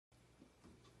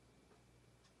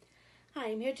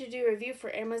Hi, I'm here to do a review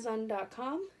for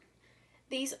Amazon.com.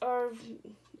 These are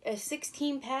a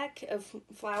 16 pack of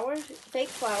flowers, fake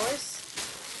flowers,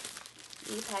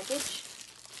 in the package.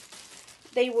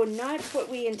 They were not what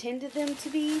we intended them to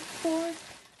be for.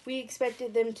 We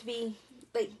expected them to be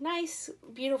like nice,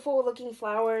 beautiful looking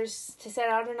flowers to set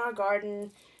out in our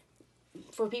garden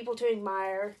for people to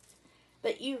admire.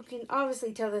 But you can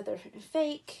obviously tell that they're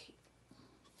fake.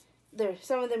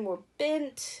 Some of them were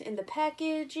bent in the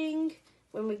packaging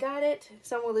when we got it.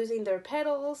 Some were losing their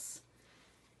petals.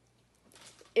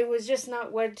 It was just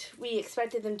not what we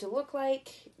expected them to look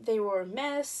like. They were a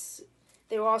mess.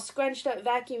 They were all scrunched up,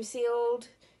 vacuum sealed.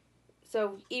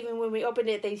 So even when we opened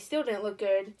it, they still didn't look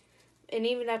good. And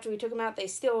even after we took them out, they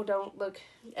still don't look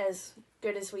as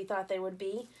good as we thought they would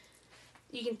be.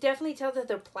 You can definitely tell that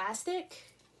they're plastic.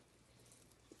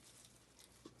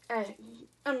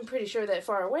 I'm pretty sure that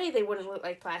far away they wouldn't look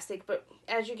like plastic, but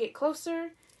as you get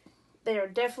closer, they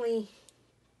definitely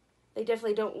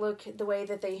don't look the way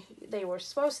that they were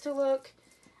supposed to look.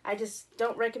 I just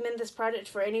don't recommend this product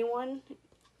for anyone,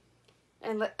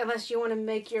 unless you want to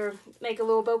make a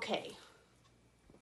little bouquet.